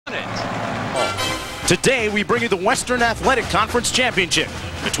Today we bring you the Western Athletic Conference Championship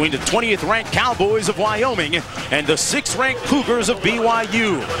between the 20th ranked Cowboys of Wyoming and the 6th ranked Cougars of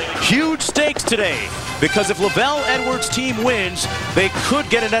BYU. Huge stakes today because if Lavelle Edwards' team wins, they could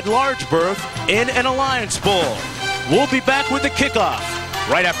get an at-large berth in an Alliance Bowl. We'll be back with the kickoff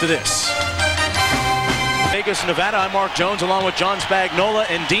right after this. Vegas, Nevada, I'm Mark Jones along with John Spagnola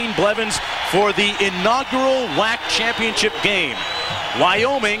and Dean Blevins for the inaugural WAC championship game.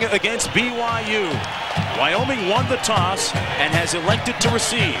 Wyoming against BYU. Wyoming won the toss and has elected to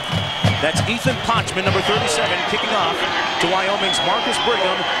receive. That's Ethan Potchman, number 37, kicking off to Wyoming's Marcus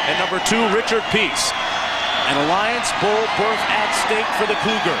Brigham and number 2, Richard Peace. An Alliance Bowl berth at stake for the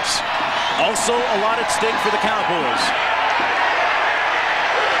Cougars. Also a lot at stake for the Cowboys.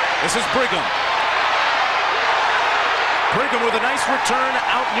 This is Brigham. Brigham with a nice return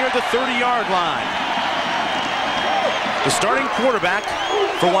out near the 30-yard line. The starting quarterback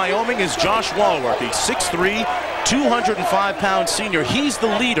for Wyoming is Josh Walworth. He's 6'3", 205-pound senior. He's the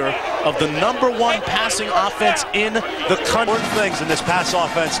leader of the #1 passing offense in the country. Things in this pass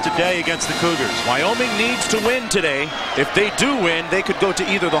offense today against the Cougars. Wyoming needs to win today. If they do win, they could go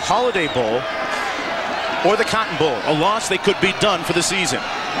to either the Holiday Bowl or the Cotton Bowl. A loss, they could be done for the season.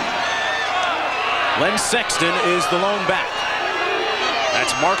 Len Sexton is the lone back.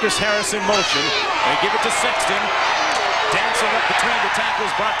 That's Marcus Harris in motion. They give it to Sexton. Dancing up between the tackles,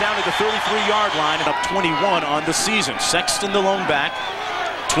 brought down to the 33-yard line and up 21 on the season. Sexton the lone back.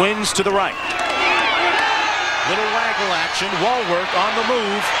 Twins to the right. Little waggle action. Walworth on the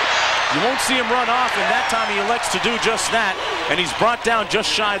move. You won't see him run off, and that time he elects to do just that. And he's brought down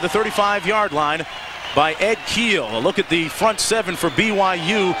just shy of the 35-yard line by Ed Keel. A look at the front seven for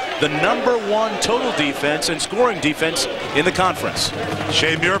BYU, the #1 total defense and scoring defense in the conference.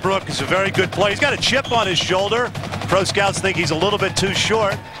 Shea Muirbrook is a very good player. He's got a chip on his shoulder. Pro scouts think he's a little bit too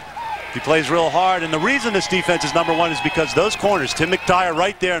short. He plays real hard, and the reason this defense is #1 is because those corners, Tim McTire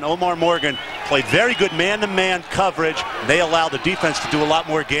right there and Omar Morgan, played very good man-to-man coverage. They allow the defense to do a lot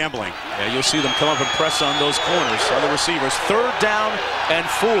more gambling. Yeah, you'll see them come up and press on those corners, on the receivers. 3rd down and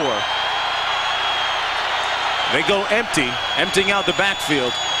 4. They go empty, emptying out the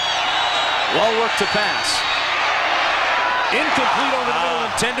backfield. Walworth to pass. Incomplete over the middle,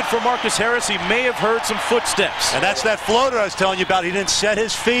 intended for Marcus Harris. He may have heard some footsteps. And that's that floater I was telling you about. He didn't set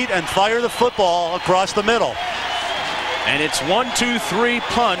his feet and fire the football across the middle. And it's 1-2-3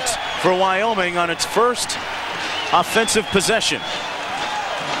 punt for Wyoming on its first offensive possession.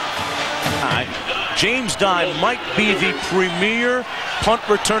 James Dye might be the premier punt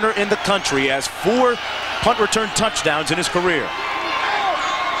returner in the country, has 4 punt return touchdowns in his career.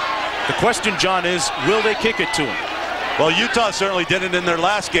 The question, John, is will they kick it to him? Well, Utah certainly didn't in their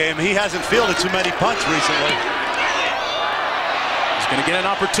last game. He hasn't fielded too many punts recently. He's going to get an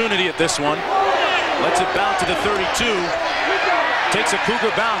opportunity at this one. Lets it bounce to the 32. Takes a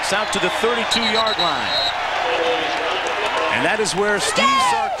Cougar bounce out to the 32-yard line. And that is where Steve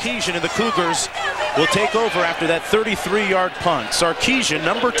Sarkisian and the Cougars will take over after that 33-yard punt. Sarkisian,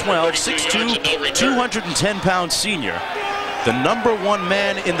 number 12, 6'2", 210-pound senior. The #1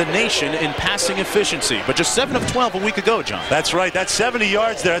 man in the nation in passing efficiency, but just 7 of 12 a week ago, John. That's right. That's 70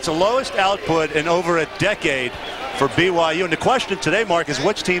 yards there. That's the lowest output in over a decade for BYU. And the question today, Mark, is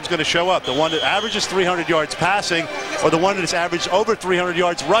which team's going to show up? The one that averages 300 yards passing or the one that has averaged over 300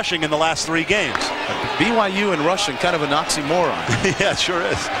 yards rushing in the last 3 games? BYU and rushing, kind of an oxymoron. Yeah, it sure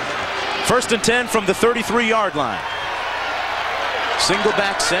is. 1st and 10 from the 33-yard line. Single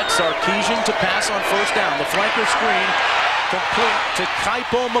back set, Sarkisian to pass on 1st down. The flanker screen complete to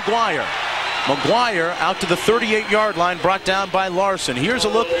Kaipo McGuire. McGuire out to the 38-yard line, brought down by Larson. Here's a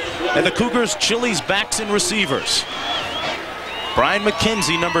look at the Cougars' Chili's backs and receivers. Brian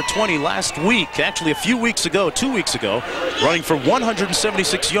McKenzie, number 20, last week, actually a few weeks ago, 2 weeks ago, running for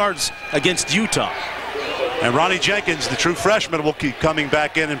 176 yards against Utah. And Ronnie Jenkins, the true freshman, will keep coming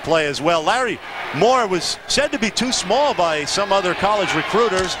back in and play as well. Larry Moore was said to be too small by some other college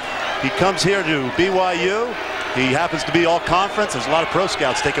recruiters. He comes here to BYU. He happens to be all conference. There's a lot of pro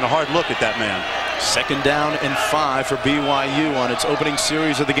scouts taking a hard look at that man. 2nd down and 5 for BYU on its opening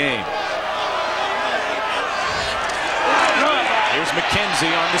series of the game. Here's McKenzie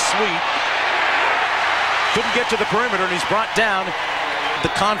on the sweep. Couldn't get to the perimeter, and he's brought down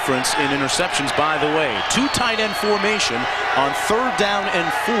the conference in interceptions, by the way. 2 tight end formation on 3rd down and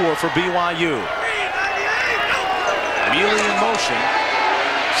 4 for BYU. Mealy in motion.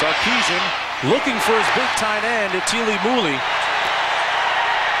 Sarkisian looking for his big tight end, Atili Mooley.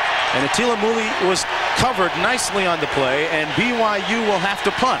 And Atili Mooley was covered nicely on the play, and BYU will have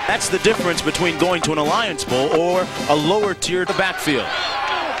to punt. That's the difference between going to an Alliance Bowl or a lower tier to backfield.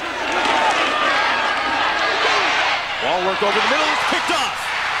 Ball work over the middle is picked off.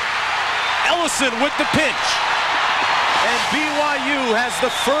 Ellison with the pinch. And BYU has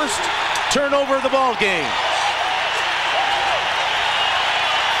the first turnover of the ball game.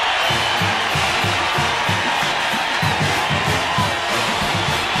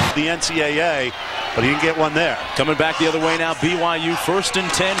 The NCAA, but he didn't get one there. Coming back the other way now, BYU 1st and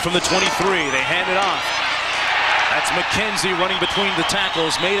 10 from the 23. They hand it off. That's McKenzie running between the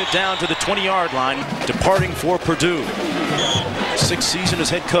tackles, made it down to the 20-yard line, departing for Purdue. 6th season as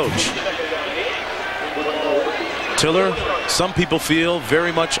head coach. Tiller, some people feel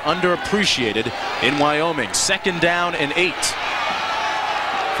very much underappreciated in Wyoming. 2nd down and 8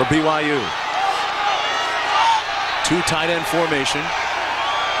 for BYU. 2 tight end formation.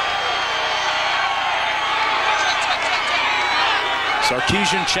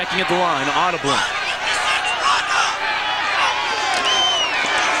 Sarkisian checking at the line, audibly.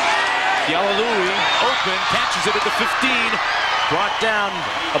 Yalalui open, catches it at the 15. Brought down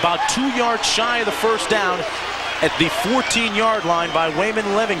about 2 yards shy of the first down at the 14-yard line by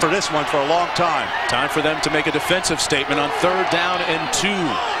Wayman Leving. For this one for a long time. Time for them to make a defensive statement on 3rd down and 2.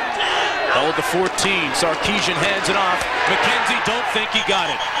 Ball at the 14. Sarkisian hands it off. McKenzie don't think he got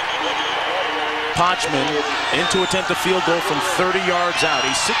it. Pochman in to attempt a field goal from 30 yards out.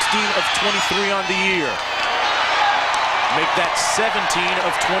 He's 16 of 23 on the year. Make that 17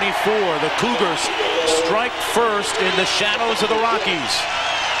 of 24. The Cougars strike first in the shadows of the Rockies.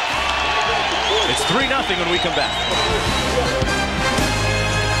 It's 3-0 when we come back.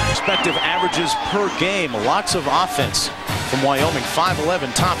 Respective averages per game. Lots of offense from Wyoming.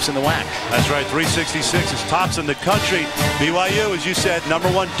 5'11", tops in the WAC. That's right, 366 is tops in the country. BYU, as you said,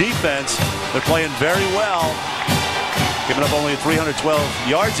 #1 defense. They're playing very well. Giving up only 312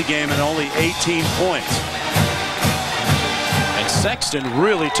 yards a game and only 18 points. And Sexton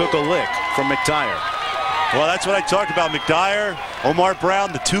really took a lick from McDyer. Well, that's what I talked about. McDyer, Omar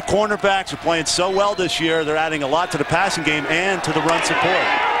Brown, the 2 cornerbacks are playing so well this year. They're adding a lot to the passing game and to the run support.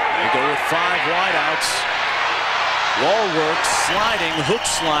 They go with 5 wideouts. Wall work, sliding, hook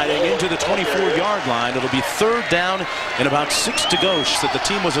sliding into the 24-yard line. It'll be 3rd down and about 6 to go. She said the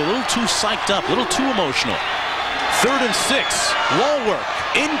team was a little too psyched up, a little too emotional. 3rd and 6. Wall work,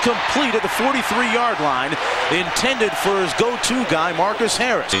 incomplete at the 43-yard line. Intended for his go-to guy, Marcus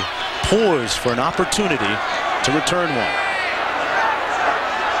Harris. Poised for an opportunity to return one.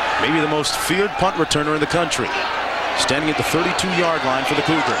 Maybe the most feared punt returner in the country. Standing at the 32-yard line for the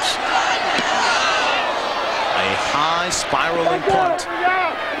Cougars. A high spiraling punt.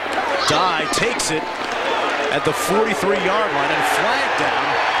 Dye takes it at the 43-yard line and flagged down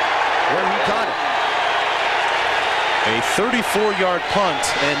where he caught it. A 34-yard punt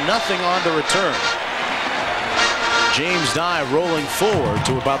and nothing on the return. James Dye rolling forward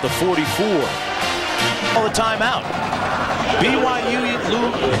to about the 44. All the timeout. BYU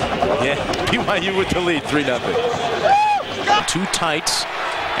with the lead, 3-0. 2 tights,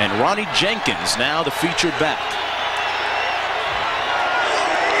 and Ronnie Jenkins now the featured back.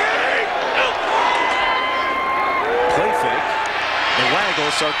 Play fake. The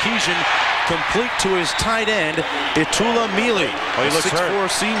waggle. Sarkisian complete to his tight end, Itula Mealy. Oh, he looks 6'4"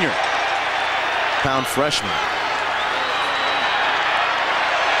 senior. Pound freshman.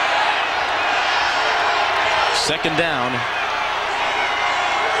 Second down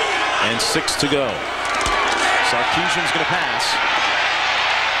and 6 to go. Sarkisian's going to pass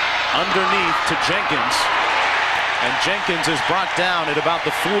underneath to Jenkins, and Jenkins is brought down at about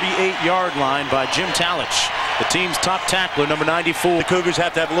the 48-yard line by Jim Talich, the team's top tackler, number 94. The Cougars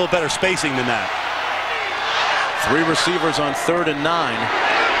have to have a little better spacing than that. 3 receivers on 3rd and 9.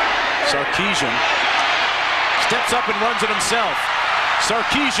 Sarkisian steps up and runs it himself.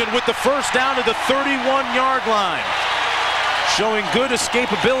 Sarkisian with the first down to the 31-yard line. Showing good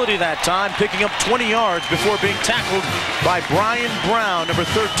escapability that time, picking up 20 yards before being tackled by Brian Brown, number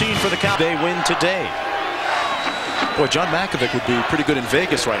 13 for the Cowboys. They win today. Boy, John Makovic would be pretty good in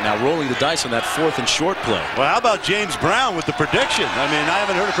Vegas right now, rolling the dice on that 4th and short play. Well, how about James Brown with the prediction? I mean, I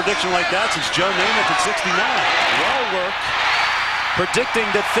haven't heard a prediction like that since Joe Namath at 69. Well work, predicting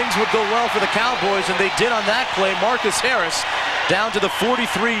that things would go well for the Cowboys, and they did on that play. Marcus Harris down to the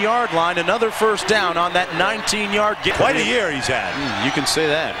 43-yard line. Another first down on that 19-yard get. Quite a year he's had. You can say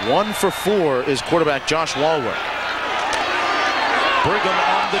that. 1 for 4 is quarterback Josh Walworth. Brigham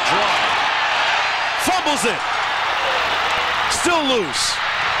on the draw. Fumbles it. Still loose.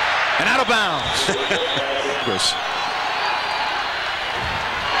 And out of bounds.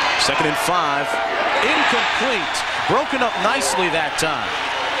 2nd and 5. Incomplete. Broken up nicely that time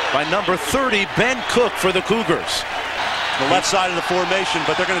by number 30, Ben Cook for the Cougars. the left side of the formation,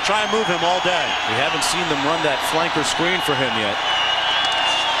 but they're going to try and move him all day. We haven't seen them run that flanker screen for him yet.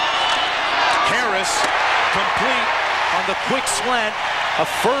 Harris complete on the quick slant. A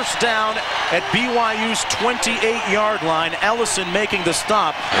first down at BYU's 28-yard line. Ellison making the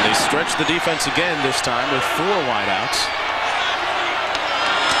stop. And they stretch the defense again this time with 4 wideouts.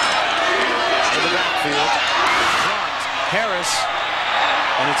 Out of the backfield. Dropped. Harris.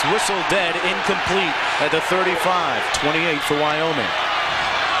 And it's whistled dead, incomplete at the 35. 28 for Wyoming.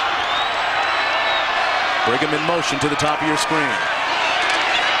 Brigham in motion to the top of your screen.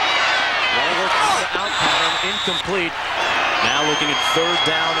 Out pattern, incomplete. Now looking at 3rd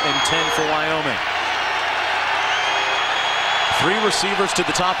down and 10 for Wyoming. 3 receivers to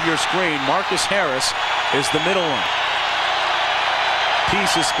the top of your screen. Marcus Harris is the middle one.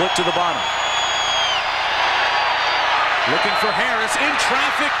 Piece is split to the bottom. Looking for Harris in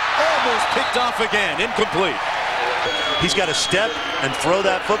traffic. Almost picked off again. Incomplete. He's got to step and throw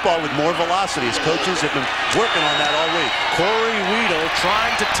that football with more velocity. His coaches have been working on that all week. Corey Weedle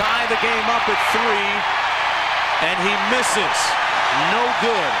trying to tie the game up at 3, and he misses. No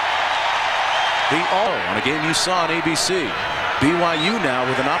good. On a game you saw on ABC. BYU now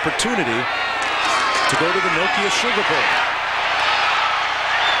with an opportunity to go to the Nokia Sugar Bowl.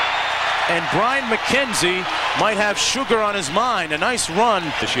 And Brian McKenzie might have sugar on his mind. A nice run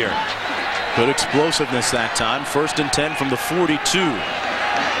this year. Good explosiveness that time. 1st and 10 from the 42.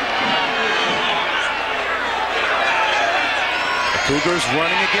 The Cougars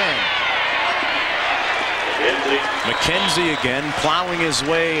running again. McKenzie again plowing his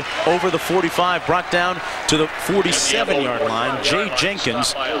way over the 45, brought down to the 47-yard line. Jay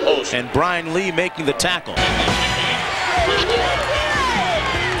Jenkins and Brian Lee making the tackle.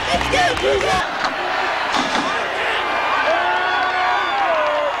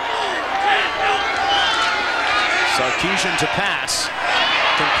 Sarkisian to pass.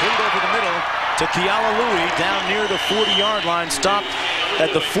 Complete over the middle to Kealalui down near the 40-yard line. Stopped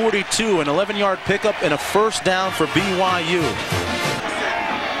at the 42. An 11-yard pickup and a first down for BYU.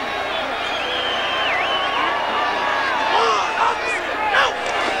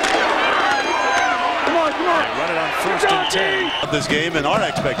 They run it on 1st and 10. This game and our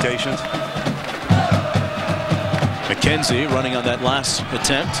expectations. McKenzie running on that last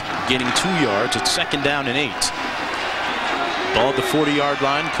attempt, gaining 2 yards. It's 2nd down and 8. Ball at the 40-yard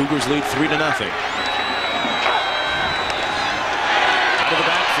line. Cougars lead 3-0. Out of the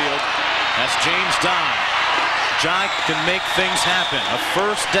backfield, that's James Dye. Dye can make things happen. A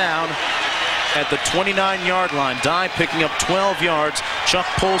first down at the 29-yard line. Dye picking up 12 yards. Chuck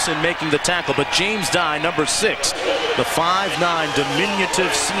Polson making the tackle, but James Dye, number 6, the 5'9"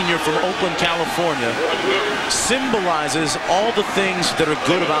 diminutive senior from Oakland, California, symbolizes all the things that are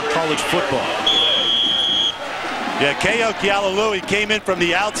good about college football. Yeah, K.O. Kealalui came in from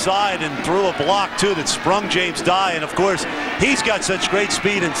the outside and threw a block, too, that sprung James Dye. And, of course, he's got such great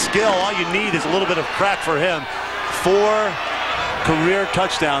speed and skill. All you need is a little bit of crack for him. 4 career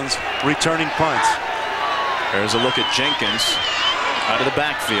touchdowns returning punts. There's a look at Jenkins out of the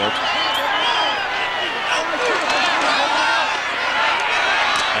backfield.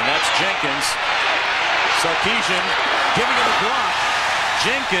 And that's Jenkins. Sarkisian giving him a block.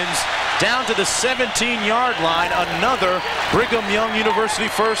 Jenkins down to the 17-yard line. Another Brigham Young University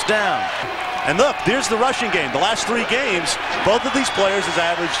first down. And look, there's the rushing game. The last 3 games, both of these players has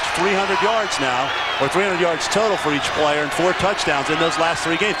averaged 300 yards now, or 300 yards total for each player, and 4 touchdowns in those last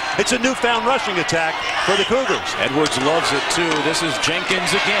 3 games. It's a newfound rushing attack for the Cougars. Edwards loves it, too. This is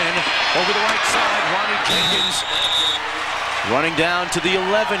Jenkins again over the right side. Ronnie Jenkins running down to the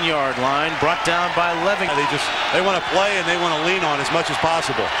 11-yard line, brought down by 11. They want to play and they want to lean on as much as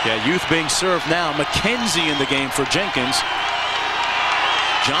possible. Yeah, youth being served now. McKenzie in the game for Jenkins.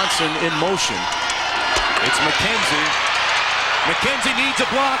 Johnson in motion. It's McKenzie. McKenzie needs a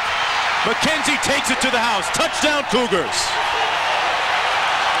block. McKenzie takes it to the house. Touchdown, Cougars.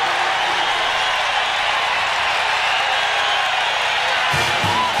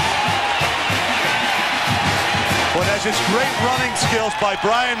 Well, that's just great running skills by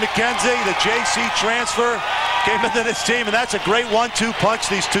Brian McKenzie. The JC transfer came into this team, and that's a great 1-2 punch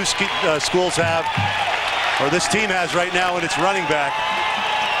these 2 schools have, or this team has right now in its running back.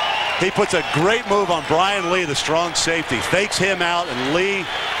 He puts a great move on Brian Lee, the strong safety. Fakes him out, and Lee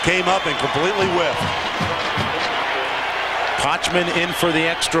came up and completely whiffed. Kochman in for the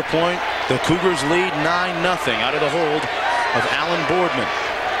extra point. The Cougars lead 9-0 out of the hold of Alan Boardman.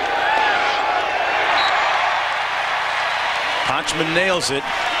 Kochman nails it,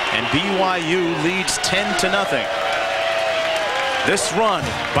 and BYU leads 10-0. This run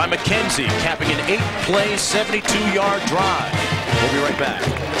by McKenzie capping an 8-play, 72-yard drive. We'll be right back.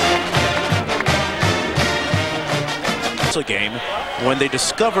 It's a game when they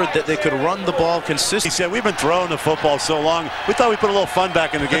discovered that they could run the ball consistently. He said, we've been throwing the football so long, we thought we'd put a little fun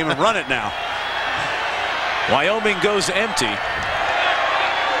back in the game and run it now. Wyoming goes empty.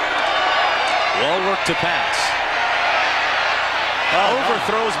 Walwork to pass.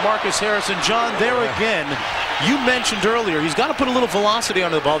 Overthrows Marcus Harrison. John, there again, you mentioned earlier, he's got to put a little velocity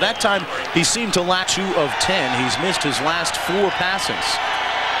on the ball. That time, he seemed to lack 2 of 10. He's missed his last 4 passings.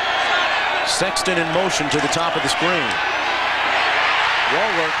 Sexton in motion to the top of the screen.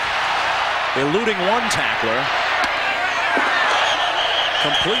 Walwork eluding 1 tackler.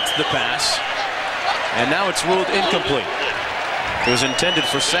 Completes the pass. And now it's ruled incomplete. It was intended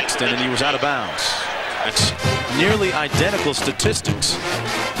for Sexton, and he was out of bounds. It's nearly identical statistics.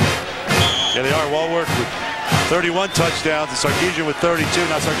 Yeah, they are. Walwork with 31 touchdowns and Sarkisian with 32.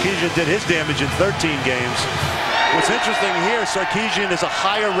 Now, Sarkisian did his damage in 13 games. What's interesting here, Sarkisian is a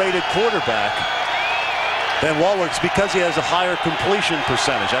higher-rated quarterback than Walwork's because he has a higher completion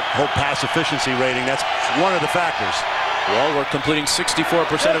percentage. That whole pass efficiency rating, that's one of the factors. Walwork completing 64%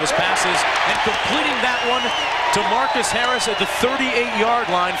 of his passes and completing that one to Marcus Harris at the 38-yard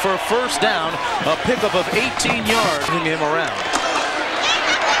line for a first down. A pickup of 18 yards, moving him around.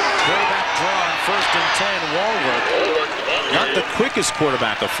 Quarterback draw on 1st and 10. Walwork, not the quickest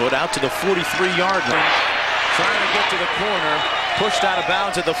quarterback afoot, out to the 43-yard line. Trying to get to the corner, pushed out of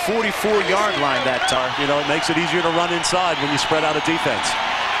bounds at the 44-yard line that time. You know, it makes it easier to run inside when you spread out a defense.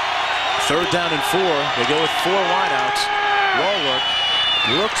 3rd down and 4. They go with 4 wideouts. Walwork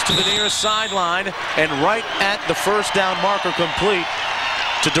looks to the near sideline and right at the first down marker, complete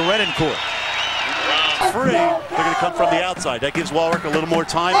to Derenoncourt. Free. They're going to come from the outside. That gives Walwork a little more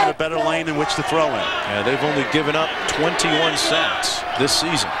time and a better lane in which to throw in. Yeah, they've only given up 21 sacks this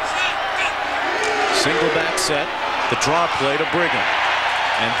season. Single back set, the draw play to Brigham.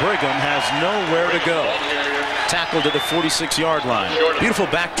 And Brigham has nowhere to go. Tackled at the 46-yard line. Beautiful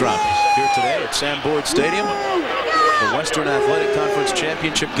backdrop here today at Sam Boyd Stadium. The Western Athletic Conference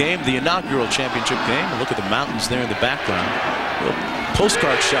Championship game, the inaugural championship game. Look at the mountains there in the background. Little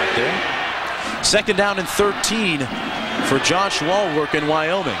postcard shot there. 2nd down and 13 for Josh Walwork in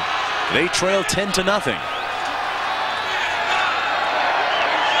Wyoming. They trail 10-0.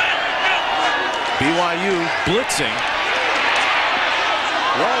 BYU blitzing.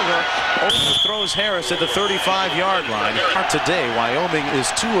 Walwork overthrows Harris at the 35-yard line. Today, Wyoming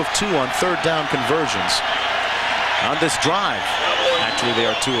is 2 of 2 on 3rd down conversions. On this drive, actually they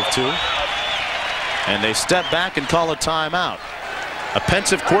are 2 of 2. And they step back and call a timeout. A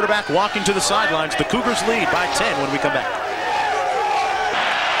pensive quarterback walking to the sidelines. The Cougars lead by 10 when we come back.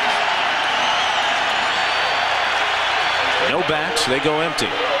 No backs, they go empty.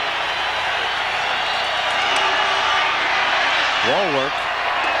 Walwork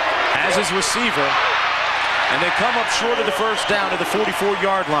has his receiver, and they come up short of the first down at the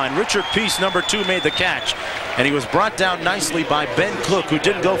 44-yard line. Richard Peace, number 2, made the catch, and he was brought down nicely by Ben Cook, who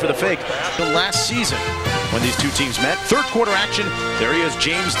didn't go for the fake the last season when these 2 teams met. 3rd quarter action. There he is,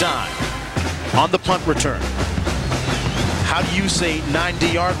 James Dye on the punt return. How do you say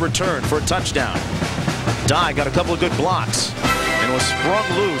 90-yard return for a touchdown? Dye got a couple of good blocks and was sprung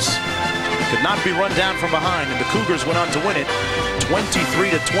loose. Could not be run down from behind, and the Cougars went on to win it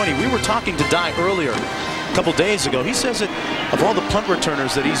 23-20. We were talking to Dye earlier, a couple days ago. He says that of all the punt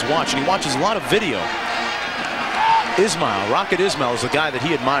returners that he's watching, he watches a lot of video. Rocket Ismail is the guy that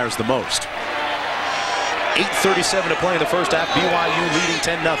he admires the most. 8:37 to play in the first half. BYU leading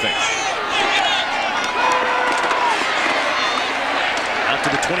 10-0. Out to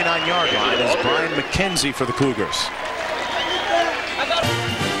the 29-yard line is Brian McKenzie for the Cougars.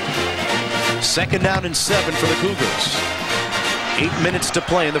 2nd down and 7 for the Cougars. 8 minutes to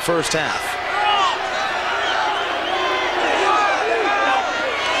play in the first half.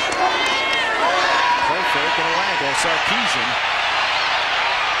 Play fake and a waggle. Sarkisian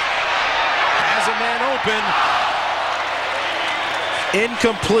has a man open.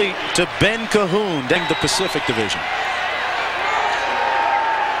 Incomplete to Ben Cahoon, in the Pacific Division.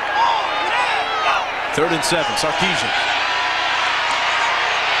 3rd and 7. Sarkisian.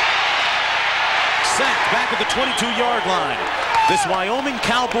 Sacked back at the 22-yard line. This Wyoming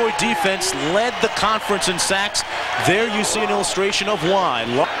Cowboy defense led the conference in sacks. There you see an illustration of why.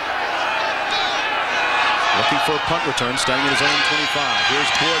 Looking for a punt return, standing at his own 25.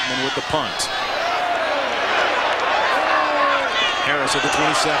 Here's Boardman with the punt. Harris at the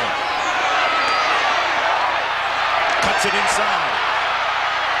 27. Cuts it inside.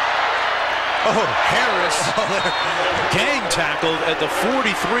 Oh, Harris gang tackled at the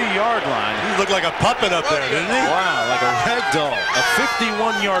 43-yard line. He looked like a puppet up there, didn't he? Wow, like a rag doll. A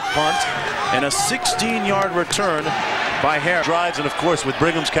 51-yard punt and a 16-yard return by Harris. Drives, and of course with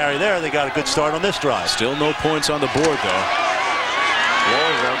Brigham's carry there, they got a good start on this drive. Still no points on the board though.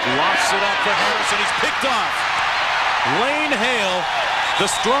 Walwork lofts it up for Harris, and he's picked off. Lane Hale, the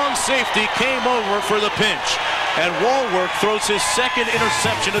strong safety, came over for the pinch. And Walwork throws his second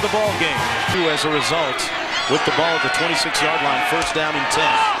interception of the ball game. As a result, with the ball at the 26-yard line, first down and 10.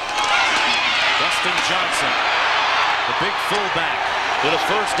 Dustin Johnson, the big fullback, with a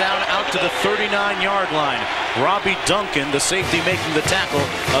first down out to the 39-yard line. Robbie Duncan, the safety, making the tackle,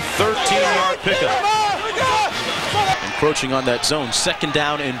 a 13-yard pickup. Encroaching on that zone, second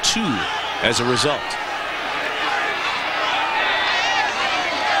down and 2 as a result.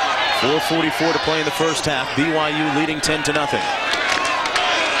 4:44 to play in the first half. BYU leading 10-0.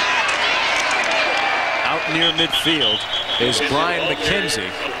 Out near midfield is Brian McKenzie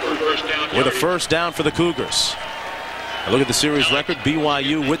with a first down for the Cougars. Look at the series record.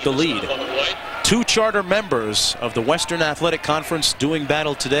 BYU with the lead. 2 charter members of the Western Athletic Conference doing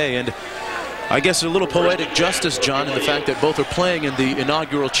battle today, and I guess a little poetic justice, John, in the fact that both are playing in the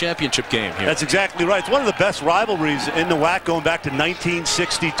inaugural championship game here. That's exactly right. It's one of the best rivalries in the WAC going back to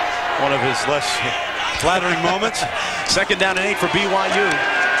 1960. One of his less flattering moments. Second down and 8 for BYU.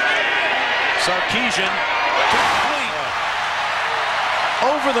 Sarkisian complete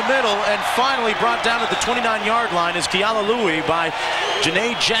over the middle, and finally brought down at the 29-yard line is Kealalui by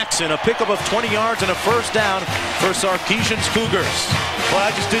Janae Jackson. A pickup of 20 yards and a first down for Sarkisian's Cougars. Well,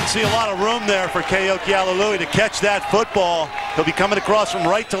 I just didn't see a lot of room there for K.O. Kealalui to catch that football. He'll be coming across from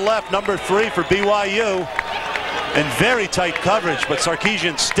right to left, number 3 for BYU. And very tight coverage, but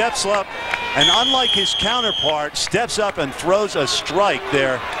Sarkisian steps up, and unlike his counterpart, steps up and throws a strike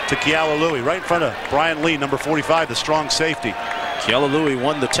there to Kealalui right in front of Brian Lee, number 45, the strong safety. Kealalui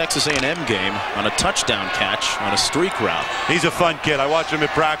won the Texas A&M game on a touchdown catch on a streak route. He's a fun kid. I watch him at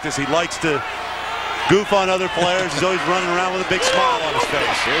practice. He likes to goof on other players. He's always running around with a big smile on his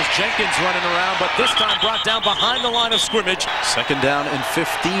face. Here's Jenkins running around, but this time brought down behind the line of scrimmage. Second down and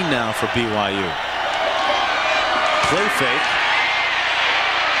 15 now for BYU. Play fake.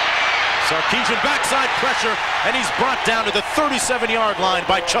 Sarkisian backside pressure, and he's brought down to the 37-yard line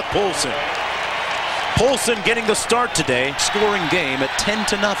by Chuck Polson. Polson getting the start today, scoring game at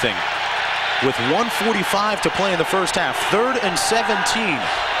 10-0 with 1:45 to play in the first half. 3rd and 17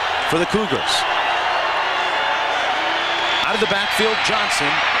 for the Cougars. Out of the backfield, Johnson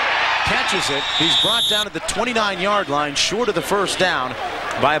catches it. He's brought down at the 29-yard line, short of the first down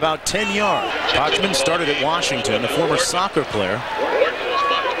by about 10 yards. Kochman started at Washington, a former soccer player.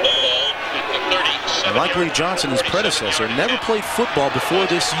 And like Lee Johnson, his predecessor, never played football before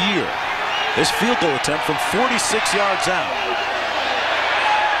this year. This field goal attempt from 46 yards out.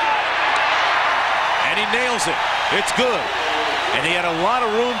 And he nails it. It's good. And he had a lot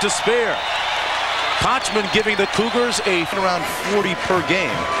of room to spare. Kochman giving the Cougars around 40 per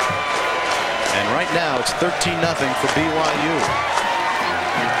game. And right now it's 13-0 for BYU.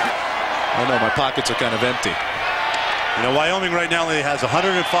 Oh no, my pockets are kind of empty. You know, Wyoming right now only has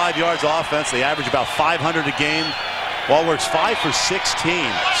 105 yards offense. They average about 500 a game. Walwork's 5 for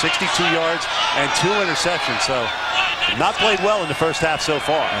 16, 62 yards and 2 interceptions. So not played well in the first half so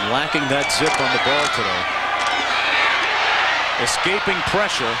far. And lacking that zip on the ball today. Escaping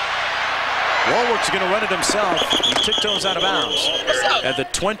pressure. Walwork's going to run it himself. He tiptoes out of bounds at the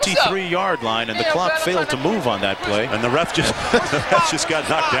 23-yard line, and the clock failed to move on that play. And the ref just got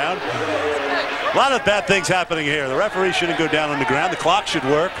knocked down. A lot of bad things happening here. The referee shouldn't go down on the ground. The clock should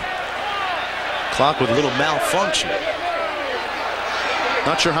work. Clock with a little malfunction.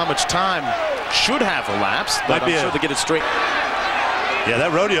 Not sure how much time should have elapsed, but I'm sure to get it straight. Yeah,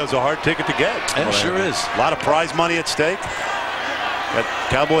 that rodeo's a hard ticket to get. It sure is. A lot of prize money at stake. Got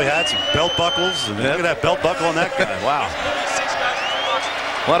cowboy hats and belt buckles. And look at that belt buckle on that guy. Wow.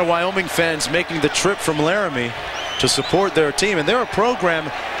 A lot of Wyoming fans making the trip from Laramie to support their team. And they're a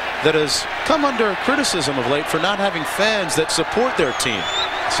program that has come under criticism of late for not having fans that support their team.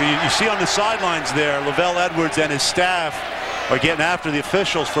 So you see on the sidelines there, Lavelle Edwards and his staff are getting after the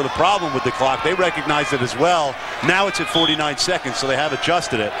officials for the problem with the clock. They recognize it as well. Now it's at 49 seconds, so they have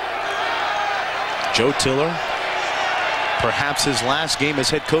adjusted it. Joe Tiller, perhaps his last game as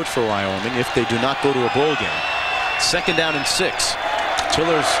head coach for Wyoming if they do not go to a bowl game. Second down and 6.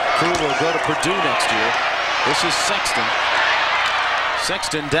 Tiller's crew will go to Purdue next year. This is Sexton.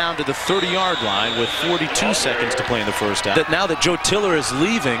 Sexton down to the 30-yard line with 42 seconds to play in the first half. Now that Joe Tiller is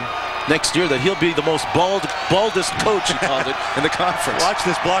leaving, next year that he'll be the most baldest coach, he called it, in the conference. Watch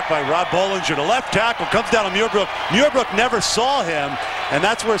this block by Rob Bollinger. The left tackle comes down on Muirbrook. Muirbrook never saw him, and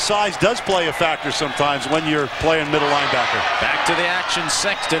that's where size does play a factor sometimes when you're playing middle linebacker. Back to the action.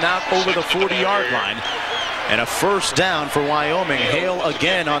 Sexton out over the 40-yard line. And a first down for Wyoming. Hale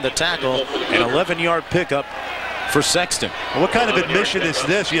again on the tackle. An 11-yard pickup for Sexton. What kind of admission is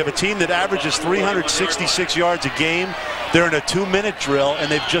this? You have a team that averages 366 yards a game. They're in a 2-minute drill,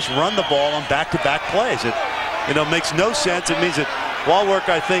 and they've just run the ball on back-to-back plays. It, makes no sense. It means that Walwork,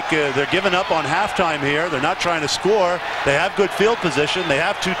 I think, they're giving up on halftime here. They're not trying to score. They have good field position. They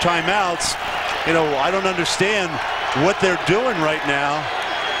have 2 timeouts. I don't understand what they're doing right now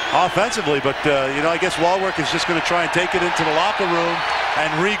offensively, but I guess Walwork is just going to try and take it into the locker room and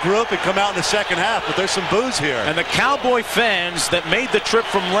regroup and come out in the second half, but there's some boos here. And the Cowboy fans that made the trip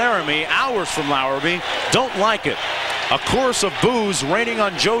from Laramie, hours from Laramie, don't like it. A chorus of boos raining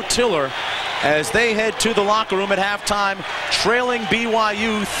on Joe Tiller as they head to the locker room at halftime, trailing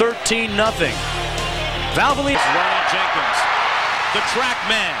BYU 13-0. Valvoline, Ronnie Jenkins, the track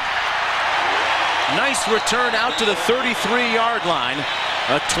man. Nice return out to the 33-yard line.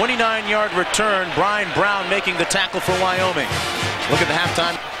 A 29-yard return. Brian Brown making the tackle for Wyoming. Look at the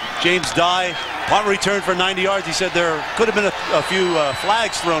halftime. James Dye, punt return for 90 yards. He said there could have been a few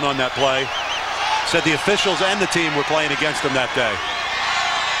flags thrown on that play. Said the officials and the team were playing against him that day.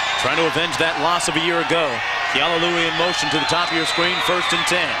 Trying to avenge that loss of a year ago. Kialalui in motion to the top of your screen. 1st and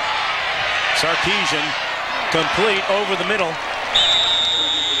 10. Sarkisian complete over the middle.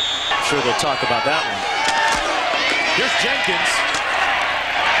 I'm sure they'll talk about that one. Here's Jenkins.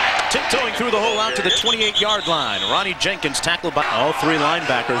 Tiptoeing through the hole out to the 28-yard line. Ronnie Jenkins tackled by all 3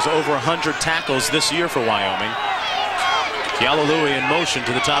 linebackers. Over 100 tackles this year for Wyoming. Kialalui in motion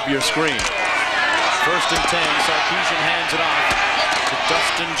to the top of your screen. 1st and 10. Sarkisian hands it off to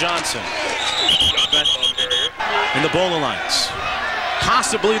Dustin Johnson. In the Bowl Alliance.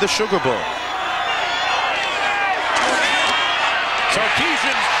 Possibly the Sugar Bowl.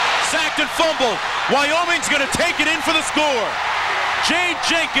 Sarkisian sacked and fumbled. Wyoming's going to take it in for the score. Jay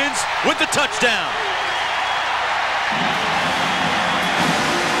Jenkins with the touchdown.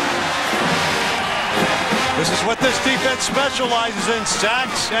 This is what this defense specializes in,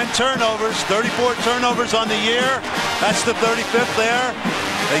 sacks and turnovers. 34 turnovers on the year. That's the 35th there.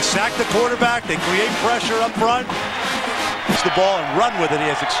 They sack the quarterback. They create pressure up front. It's the ball and run with it. He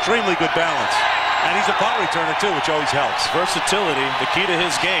has extremely good balance. And he's a punt returner too, which always helps. Versatility, the key to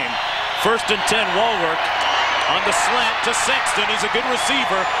his game. 1st and 10, Walwork. On the slant to Sexton. He's a good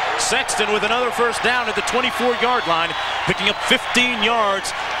receiver. Sexton with another first down at the 24-yard line, picking up 15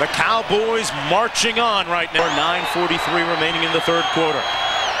 yards. The Cowboys marching on right now. 9:43 remaining in the 3rd quarter.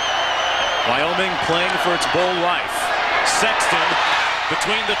 Wyoming playing for its bowl life. Sexton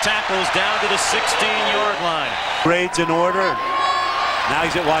between the tackles down to the 16-yard line. Grades in order. Now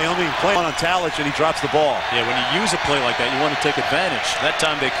he's at Wyoming playing on Talich, and he drops the ball. Yeah, when you use a play like that, you want to take advantage. That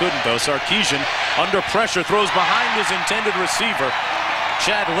time they couldn't, though. Sarkisian, under pressure, throws behind his intended receiver.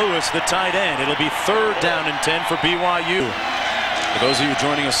 Chad Lewis, the tight end. It'll be 3rd down and 10 for BYU. For those of you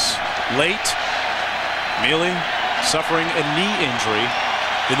joining us late, Mealy suffering a knee injury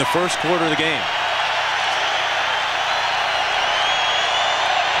in the 1st quarter of the game.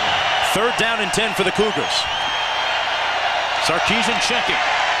 3rd down and 10 for the Cougars. Sarkisian checking.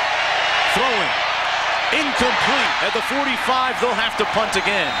 Throwing. Incomplete. At the 45, they'll have to punt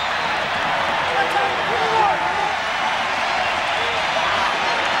again.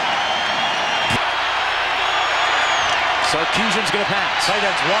 Sarkisian's going to pass. Tight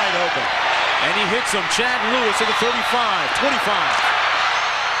end's wide open. And he hits him. Chad Lewis at the 35, 25.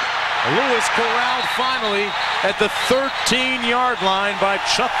 Lewis corralled finally at the 13-yard line by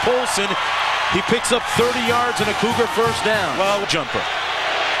Chuck Polson. He picks up 30 yards and a Cougar first down. Well, jumper.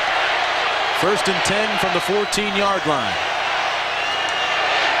 1st and 10 from the 14-yard line.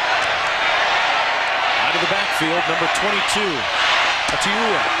 Out of the backfield, number 22,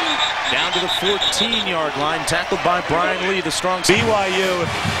 Atiua. Down to the 14-yard line, tackled by Brian Lee, the strong. BYU,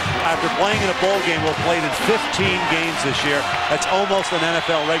 after playing in a bowl game, will play in 15 games this year. That's almost an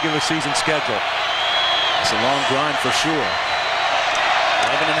NFL regular season schedule. It's a long grind for sure.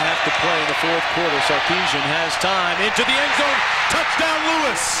 11 and a half to play in the 4th quarter. Sarkisian has time into the end zone. Touchdown,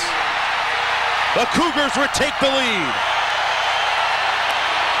 Lewis. The Cougars retake the lead.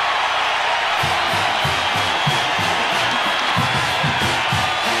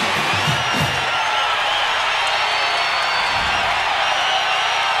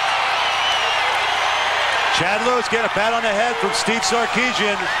 Chad Lewis get a bat on the head from Steve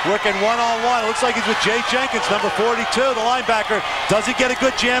Sarkisian, working one-on-one. Looks like he's with Jay Jenkins, number 42, the linebacker. Does he get a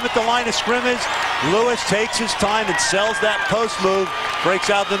good jam at the line of scrimmage? Lewis takes his time and sells that post move, breaks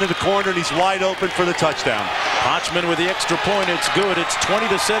out into the corner, and he's wide open for the touchdown. Hodgman with the extra point. It's good. It's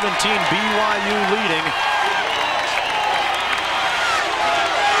 20-17. BYU leading.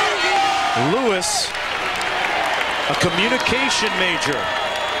 Lewis, a communication major,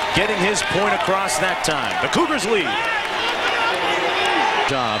 getting his point across that time. The Cougars lead.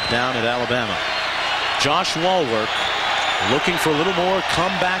 Job down at Alabama. Josh Walwork looking for a little more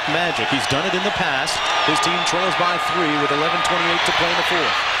comeback magic. He's done it in the past. His team trails by 3 with 11:28 to play in the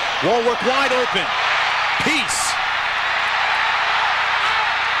fourth. Walwork wide open. Peace.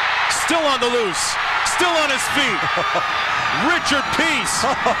 Still on the loose. Still on his feet. Richard Peace.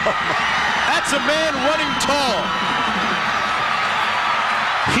 That's a man running tall.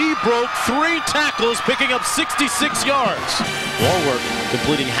 He broke 3 tackles, picking up 66 yards. Walwork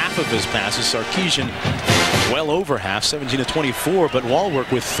completing half of his passes. Sarkisian well over half, 17-24, but Walwork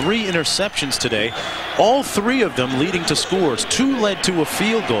with 3 interceptions today. All 3 of them leading to scores. 2 led to a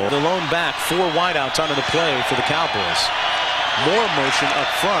field goal. The lone back, 4 wideouts onto the play for the Cowboys. More motion up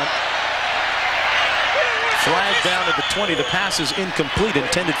front. Flag down at the 20. The pass is incomplete,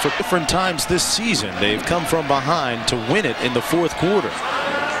 intended for different times this season. They've come from behind to win it in the fourth quarter.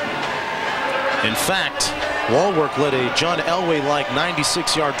 In fact, Walwork led a John Elway-like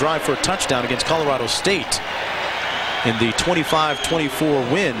 96-yard drive for a touchdown against Colorado State in the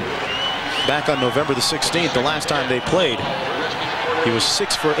 25-24 win back on November the 16th, the last time they played. He was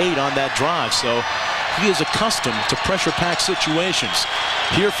 6 for 8 on that drive, so he is accustomed to pressure-packed situations.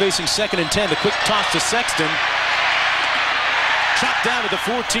 Here facing 2nd and 10, the quick toss to Sexton. Chopped down to the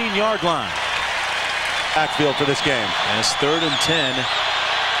 14-yard line. Backfield for this game. And it's 3rd and 10.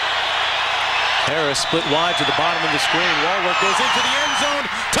 Harris split wide to the bottom of the screen. Walwork goes into the end zone.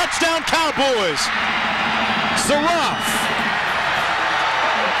 Touchdown Cowboys. Saraf.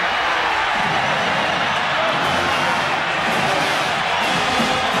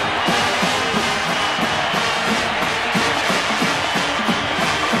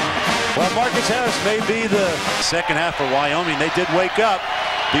 Well, Marcus Harris may be the second half for Wyoming. They did wake up.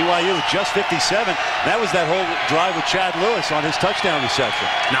 BYU with just 57. That was that whole drive with Chad Lewis on his touchdown reception.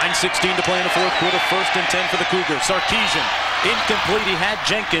 9:16 to play in the fourth quarter. 1st and 10 for the Cougars. Sarkisian incomplete. He had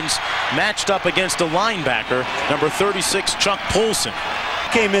Jenkins matched up against a linebacker, number 36, Chuck Polson.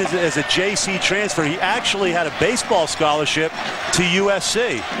 Came in as a JC transfer. He actually had a baseball scholarship to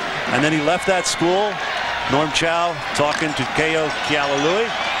USC. And then he left that school. Norm Chow talking to K.O.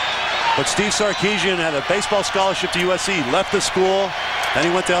 Kialalui. But Steve Sarkisian had a baseball scholarship to USC. He left the school. Then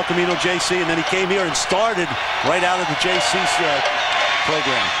he went to El Camino JC, and then he came here and started right out of the JC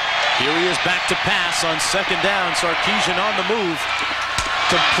program. Here he is back to pass on 2nd down. Sarkisian on the move.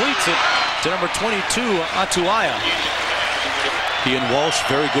 Completes it to number 22, Atuaya. He and Walsh,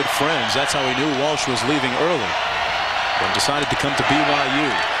 very good friends. That's how he knew Walsh was leaving early and decided to come to BYU.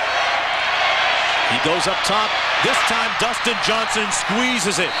 He goes up top. This time, Dustin Johnson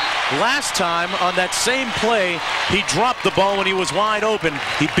squeezes it. Last time, on that same play, he dropped the ball when he was wide open.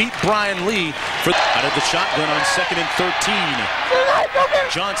 He beat Brian Lee out of the shotgun on 2nd and 13.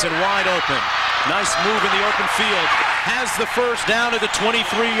 Johnson wide open. Nice move in the open field. Has the first down at the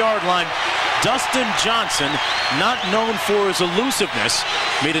 23-yard line. Dustin Johnson, not known for his elusiveness,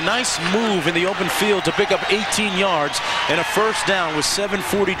 made a nice move in the open field to pick up 18 yards and a first down with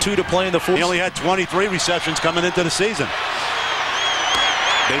 7:42 to play in the fourth. He only had 23 receptions coming into the season.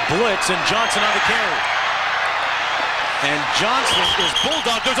 They blitz, and Johnson on the carry. And Johnson is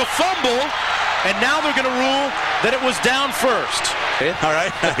bulldog. There's a fumble, and now they're going to rule that it was down first. All right.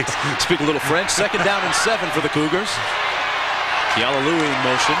 Speak a little French. 2nd down and 7 for the Cougars. Kialalui in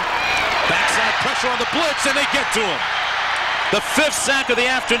motion. Backside pressure on the blitz, and they get to him. The 5th sack of the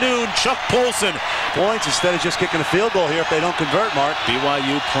afternoon, Chuck Polson. Points instead of just kicking a field goal here if they don't convert, Mark.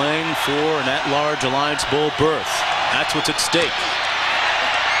 BYU playing for an at-large Alliance Bowl berth. That's what's at stake.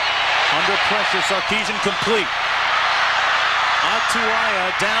 Under pressure, Sarkisian complete.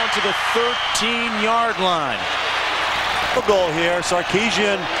 Atuaya down to the 13-yard line. Field goal here.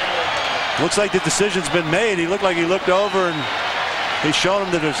 Sarkisian looks like the decision's been made. He looked like he looked over and he's shown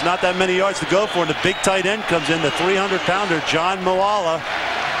him that there's not that many yards to go for, and the big tight end comes in, the 300-pounder, John Moala.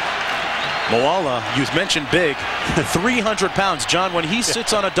 Moala, you mentioned big, 300 pounds. John, when he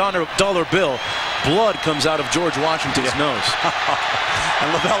sits on a dollar bill, blood comes out of George Washington's nose.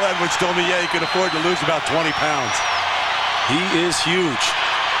 And Lavelle Edwards told me, yeah, he can afford to lose about 20 pounds. He is huge.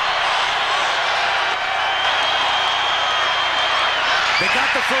 They got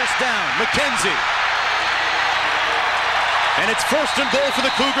the first down. McKenzie And it's first and goal for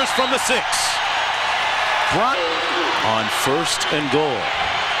the Cougars from the 6. On first and goal.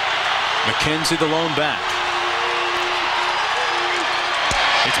 McKenzie, the lone back.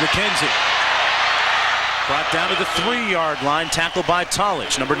 It's McKenzie. Brought down to the 3-yard line, tackled by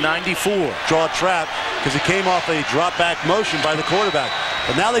Tolich, number 94. Draw a trap because he came off a drop back motion by the quarterback.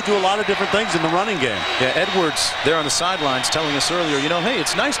 But now they do a lot of different things in the running game. Yeah, Edwards there on the sidelines telling us earlier, you know, hey,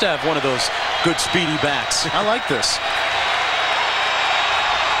 it's nice to have one of those good speedy backs. I like this.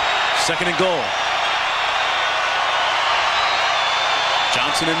 Second and goal.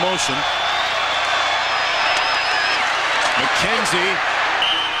 Johnson in motion. McKenzie.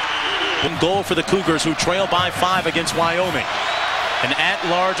 One goal for the Cougars, who trail by 5 against Wyoming. An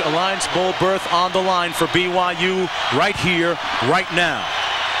at-large Alliance Bowl berth on the line for BYU right here, right now.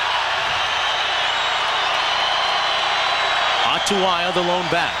 Atuaya, the lone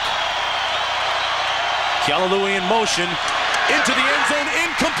back. Kialalui in motion. Into the end zone,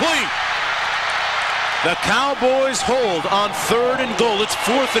 incomplete. The Cowboys hold on 3rd and goal. It's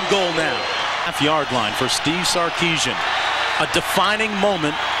 4th and goal now. Half-yard line for Steve Sarkisian. A defining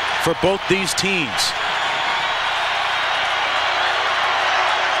moment for both these teams.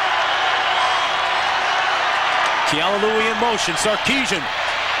 Kialalui in motion. Sarkisian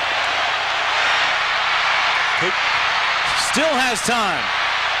still has time.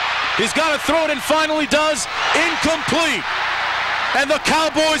 He's got to throw it, and finally does. Incomplete. And the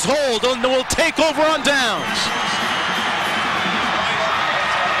Cowboys hold and will take over on downs.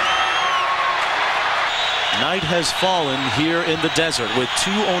 Night has fallen here in the desert with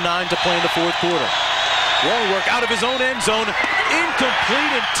 2:09 to play in the 4th quarter. Warwick out of his own end zone.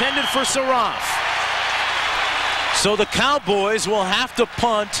 Incomplete, intended for Saraf. So the Cowboys will have to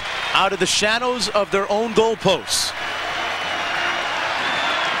punt out of the shadows of their own goalposts.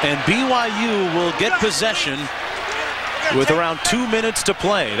 And BYU will get possession with around 2 minutes to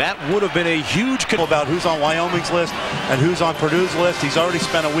play. That would have been a huge... About who's on Wyoming's list and who's on Purdue's list. He's already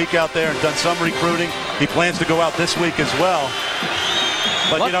spent a week out there and done some recruiting. He plans to go out this week as well.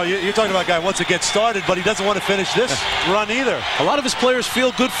 But, you know, you're talking about a guy who wants to get started, but he doesn't want to finish this run either. A lot of his players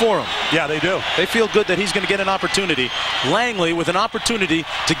feel good for him. Yeah, they do. They feel good that he's going to get an opportunity. Langley with an opportunity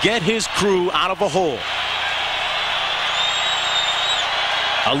to get his crew out of a hole.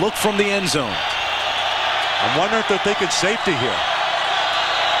 A look from the end zone. I'm wondering if they're thinking safety here.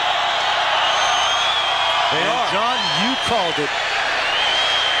 They are. John, you called it.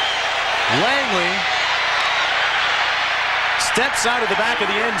 Langley steps out of the back of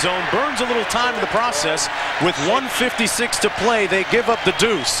the end zone, burns a little time in the process. With 1:56 to play, they give up the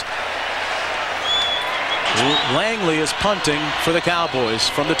deuce. Langley is punting for the Cowboys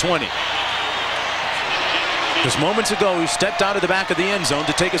from the 20. Just moments ago, he stepped out of the back of the end zone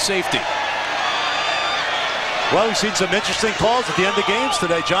to take a safety. Well, we've seen some interesting calls at the end of games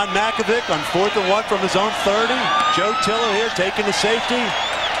today. John Makovic on 4th and 1 from his own 30. Joe Tiller here taking the safety.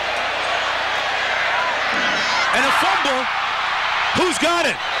 And a fumble. Who's got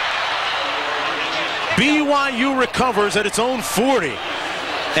it? BYU recovers at its own 40.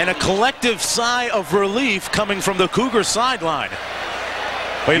 And a collective sigh of relief coming from the Cougars sideline.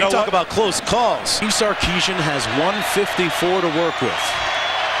 Well, you talk about close calls. Steve Sarkisian has 1:54 to work with.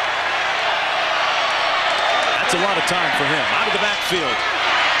 That's a lot of time for him. Out of the backfield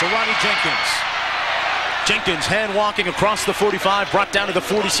to Ronnie Jenkins. Jenkins hand walking across the 45, brought down to the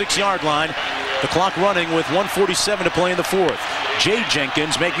 46-yard line. The clock running with 1:47 to play in the 4th. Jay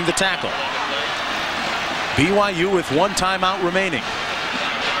Jenkins making the tackle. BYU with 1 timeout remaining.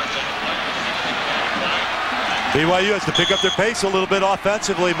 BYU has to pick up their pace a little bit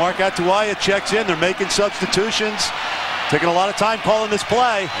offensively. Mark Atuaya checks in. They're making substitutions. Taking a lot of time calling this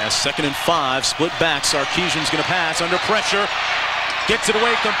play. As 2nd and 5, split back. Sarkisian's going to pass under pressure. Gets it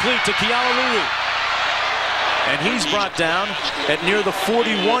away complete to Kialalui. And he's brought down at near the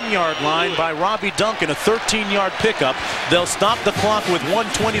 41-yard line by Robbie Duncan, a 13-yard pickup. They'll stop the clock with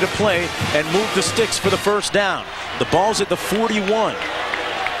 1:20 to play and move the sticks for the first down. The ball's at the 41.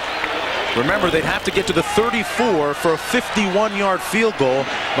 Remember, they'd have to get to the 34 for a 51-yard field goal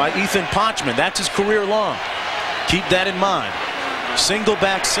by Ethan Pochman. That's his career long. Keep that in mind. Single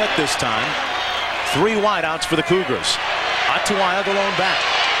back set this time. 3 wideouts for the Cougars. Atuaya, the lone back.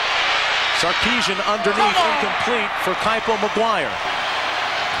 Sarkisian underneath, incomplete for Kaipo McGuire.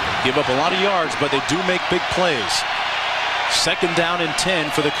 Give up a lot of yards, but they do make big plays. 2nd down and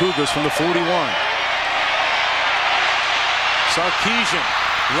 10 for the Cougars from the 41. Sarkisian.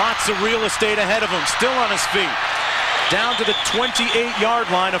 Lots of real estate ahead of him, still on his feet. Down to the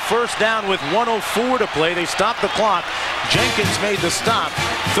 28-yard line, a first down with 1:04 to play. They stopped the clock. Jenkins made the stop.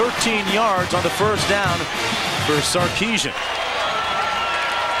 13 yards on the first down for Sarkisian.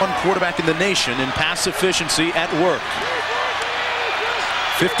 One quarterback in the nation in pass efficiency at work.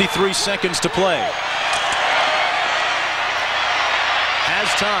 53 seconds to play. Has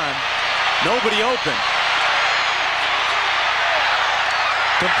time. Nobody open.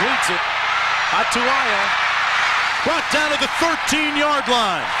 Completes it. Atuaya brought down to the 13-yard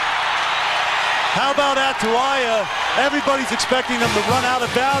line. How about Atuaya? Everybody's expecting him to run out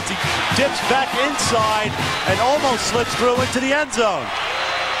of bounds. He dips back inside and almost slips through into the end zone.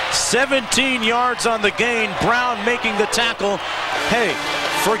 17 yards on the gain. Brown making the tackle. Hey,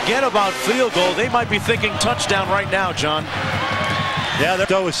 forget about field goal. They might be thinking touchdown right now, John. Yeah, that's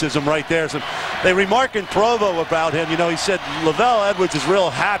stoicism right there. So they remark in Provo about him. You know, he said Lavelle Edwards is real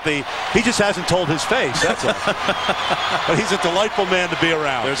happy. He just hasn't told his face, that's all. But he's a delightful man to be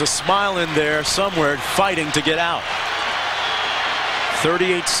around. There's a smile in there somewhere, fighting to get out.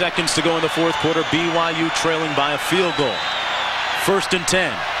 38 seconds to go in the fourth quarter. BYU trailing by a field goal. 1st and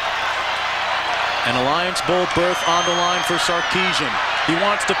 10. An Alliance Bowl berth on the line for Sarkisian. He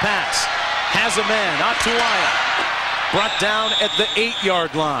wants to pass. Has a man. Atuaya. Brought down at the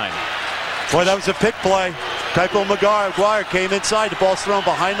 8-yard line. Boy, that was a pick play. Typo McGuire came inside. The ball's thrown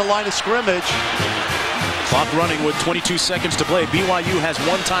behind the line of scrimmage. Clock running with 22 seconds to play. BYU has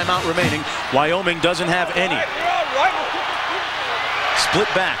 1 timeout remaining. Wyoming doesn't have any. Split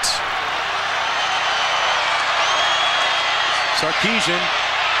backs. Sarkisian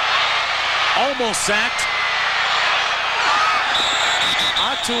almost sacked.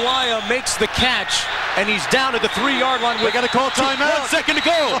 Atuaya makes the catch, and he's down at the 3-yard line. We got to call timeout. 1 second to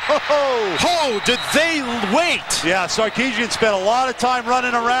go. Oh, did they wait? Yeah, Sarkisian spent a lot of time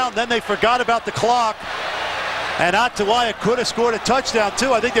running around. Then they forgot about the clock. And Atuaya could have scored a touchdown,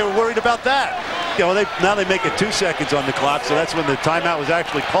 too. I think they were worried about that. You know, now they make it 2 seconds on the clock, so that's when the timeout was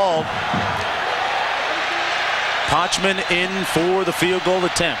actually called. Kochman in for the field goal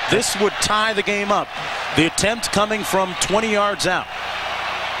attempt. This would tie the game up. The attempt coming from 20 yards out.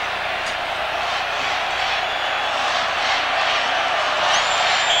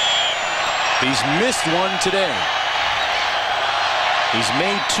 He's missed one today. He's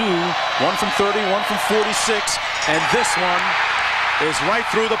made 2, one from 30, one from 46, and this one is right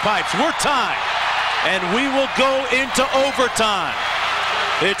through the pipes. We're tied, and we will go into overtime.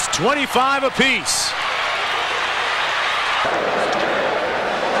 It's 25 apiece.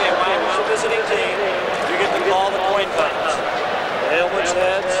 Okay, Wyoming's the visiting team. You get to call the coin toss. Tail wins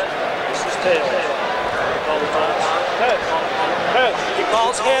heads. This is tails. Call the toss. Heads. Heads. He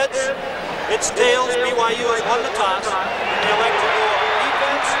calls heads. It's tails. BYU has won the toss. They elect to go on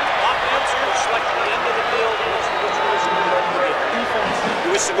defense, offense, or select the end of the field. Which defense.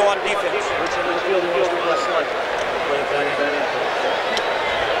 You wish to go on defense. Which end of the field do you want to select?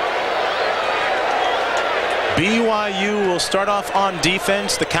 BYU will start off on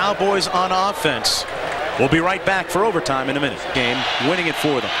defense. The Cowboys on offense. We'll be right back for overtime in a minute. Game winning it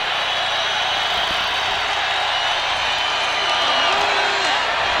for them.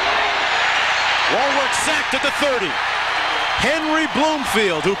 Walworth sacked at the 30. Henry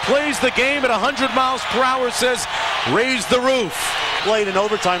Bloomfield, who plays the game at 100 miles per hour, says, raise the roof. Played in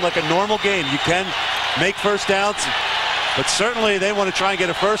overtime like a normal game. You can make first downs, but certainly they want to try and get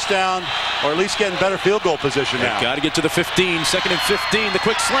a first down or at least get in better field goal position now. Got to get to the 15. 2nd and 15. The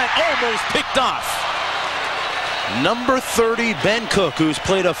quick slant almost picked off. Number 30, Ben Cook, who's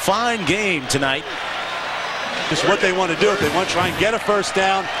played a fine game tonight. Just what they want to do. If they want to try and get a first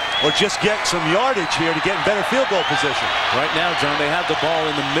down or just get some yardage here to get in better field goal position. Right now, John, they have the ball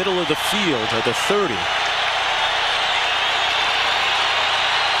in the middle of the field at the 30.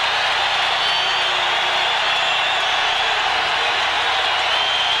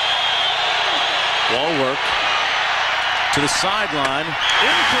 Walworth to the sideline.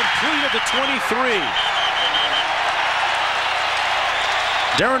 Incomplete at the 23.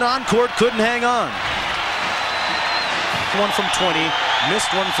 Darren Oncourt couldn't hang on. One from 20, missed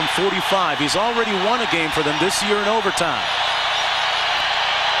one from 45. He's already won a game for them this year in overtime.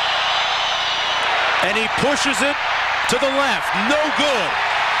 And he pushes it to the left. No good.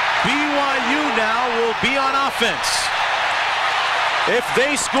 BYU now will be on offense. If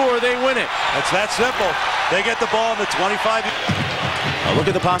they score, they win it. It's that simple. They get the ball in the 25. Now look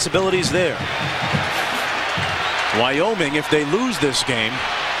at the possibilities there. Wyoming, if they lose this game,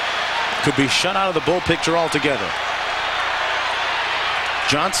 could be shut out of the bowl picture altogether.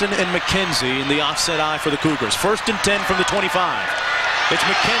 Johnson and McKenzie in the offset eye for the Cougars. 1st and 10 from the 25. It's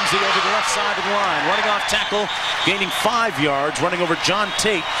McKenzie over the left side of the line, running off tackle, gaining 5 yards, running over John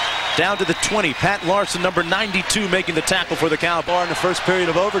Tate down to the 20. Pat Larson, number 92, making the tackle for the Cowboys. In the first period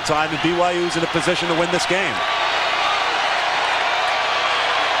of overtime, and BYU's in a position to win this game.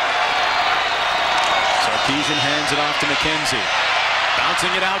 Sarkisian hands it off to McKenzie.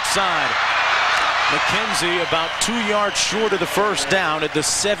 Bouncing it outside. McKenzie about 2 yards short of the first down at the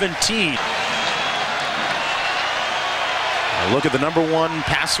 17. Look at the #1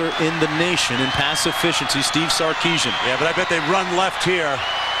 passer in the nation in pass efficiency, Steve Sarkisian. Yeah, but I bet they run left here.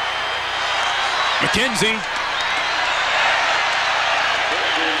 McKenzie.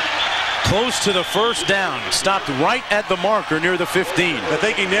 Close to the first down. Stopped right at the marker near the 15. The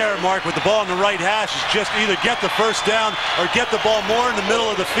thinking there, Mark, with the ball in the right hash is just either get the first down or get the ball more in the middle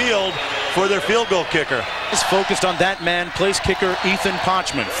of the field for their field goal kicker. Is focused on that man, place kicker Ethan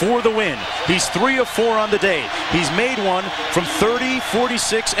Pochman for the win. He's 3 of 4 on the day. He's made one from 30,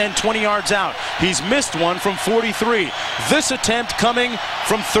 46, and 20 yards out. He's missed one from 43. This attempt coming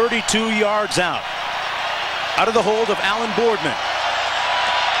from 32 yards out. Out of the hold of Alan Boardman.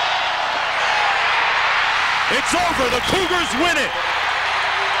 It's over. The Cougars win it.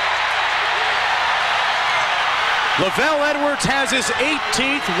 Lavelle Edwards has his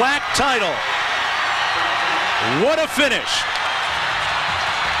 18th WAC title. What a finish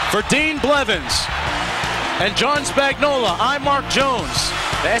for Dean Blevins and John Spagnola. I'm Mark Jones.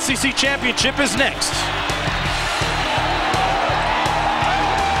 The SEC Championship is next.